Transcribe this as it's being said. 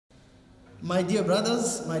My dear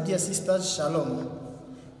brothers, my dear sisters, Shalom.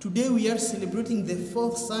 Today we are celebrating the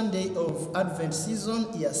fourth Sunday of Advent season,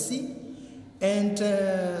 year C, and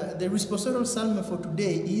the responsorial psalm for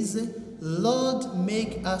today is, Lord,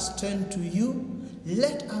 make us turn to you,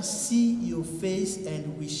 let us see your face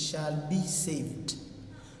and we shall be saved.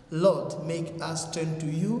 Lord, make us turn to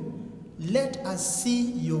you, let us see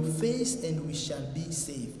your face and we shall be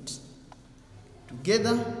saved.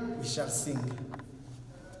 Together we shall sing.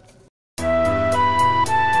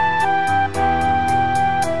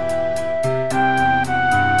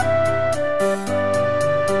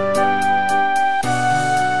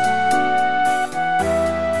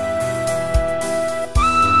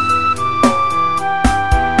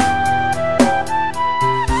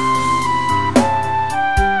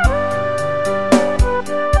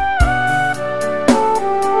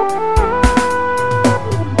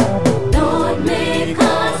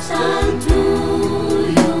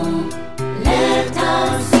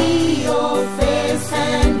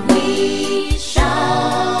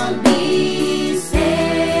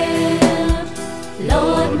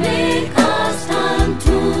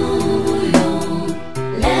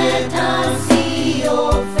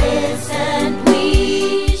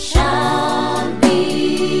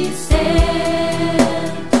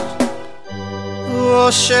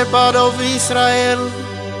 Shepherd of Israel,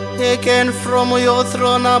 taken from your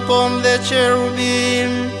throne upon the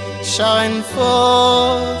cherubim, shine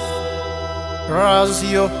forth, rouse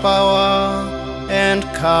your power, and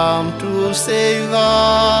come to save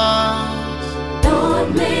us.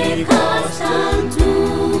 Lord, make us turn to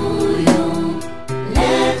you,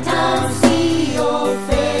 let us see your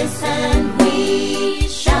face and we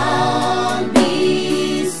shall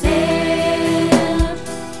be saved.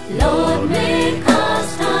 Lord, make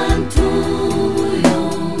us turn to you,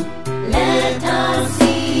 let us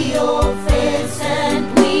see your face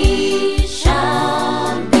and we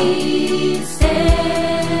shall be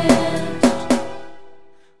saved.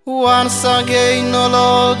 Once again, O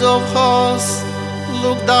Lord of hosts,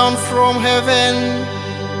 look down from heaven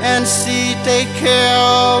and see, take care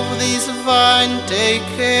of this vine, take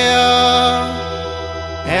care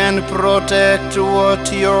and protect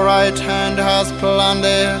what your right hand has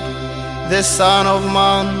planted, the Son of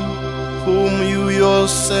Man, whom you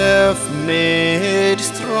yourself made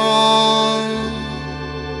strong.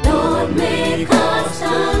 Lord, make us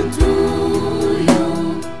turn to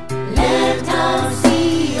you, let us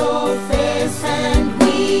see your face and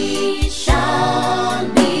we shall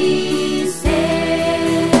be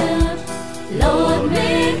saved. Lord,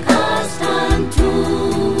 make us turn to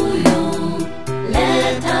you,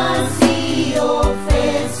 let us see your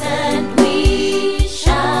face and we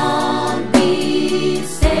shall be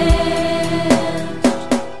saved.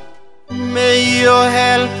 May your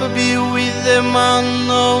help be with the man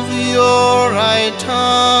of your right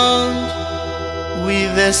hand,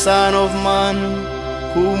 with the Son of Man,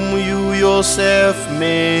 whom you yourself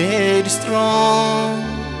made strong.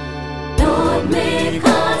 Lord, make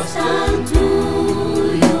us turn to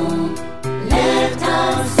you, let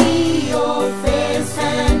us see your face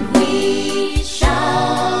and we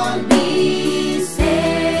shall be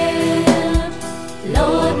saved.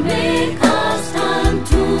 Lord, make us turn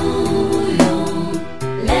to you,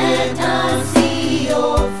 let us see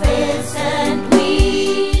your face and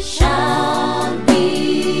we shall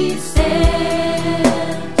be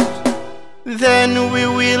saved. Then we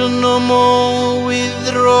will no more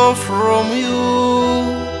withdraw from you.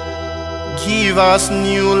 Give us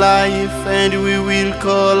new life and we will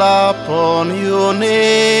call upon your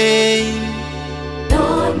name.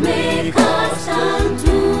 Lord, make us turn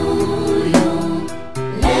to you,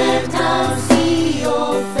 let us